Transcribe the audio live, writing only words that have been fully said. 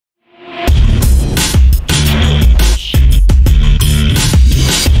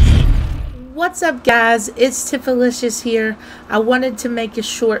What's up, guys? It's Tiffalicious here. I wanted to make a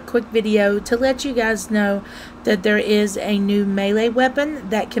short quick video to let you guys know that there is a new melee weapon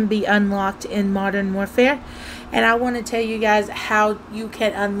that can be unlocked in Modern Warfare, and I want to tell you guys how you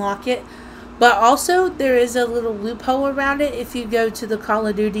can unlock it. But also there is a little loophole around it. If you go to the Call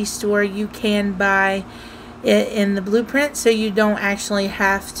of Duty store, you can buy it in the blueprint, so you don't actually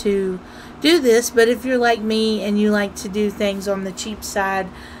have to do this. But if you're like me and you like to do things on the cheap side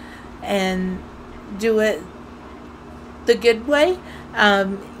and do it the good way,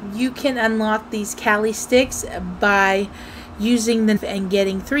 you can unlock these Cali sticks by using them and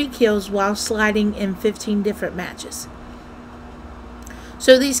getting 3 kills while sliding in 15 different matches.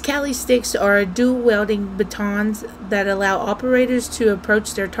 So these Cali sticks are dual wielding batons that allow operators to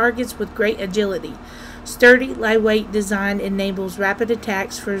approach their targets with great agility. Sturdy, lightweight design enables rapid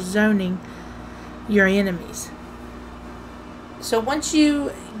attacks for zoning your enemies. So once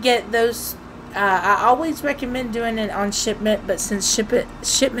you get those, I always recommend doing it on shipment, but since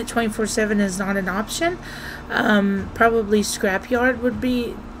shipment 24/7 is not an option, probably Scrapyard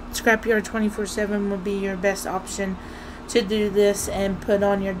 24/7 would be your best option to do this, and put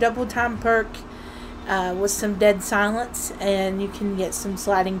on your double time perk with some dead silence, and you can get some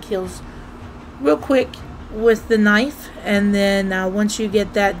sliding kills real quick with the knife. And then once you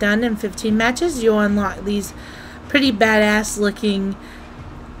get that done in 15 matches, you'll unlock these pretty badass looking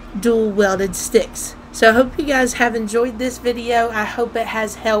dual welded sticks. So I hope you guys have enjoyed this video. I hope it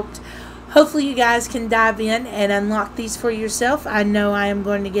has helped. Hopefully you guys can dive in and unlock these for yourself. I know I am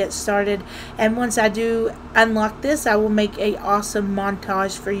going to get started, and once I do unlock this, I will make a awesome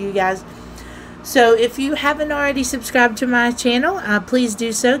montage for you guys. So if you haven't already subscribed to my channel, please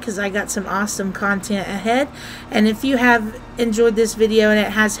do so, because I got some awesome content ahead. And if you have enjoyed this video and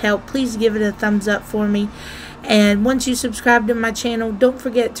it has helped, please give it a thumbs up for me. And once you subscribe to my channel, don't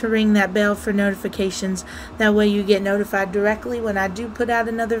forget to ring that bell for notifications. That way you get notified directly when I do put out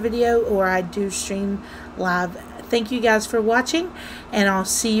another video or I do stream live. Thank you guys for watching, and I'll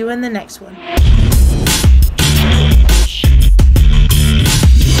see you in the next one.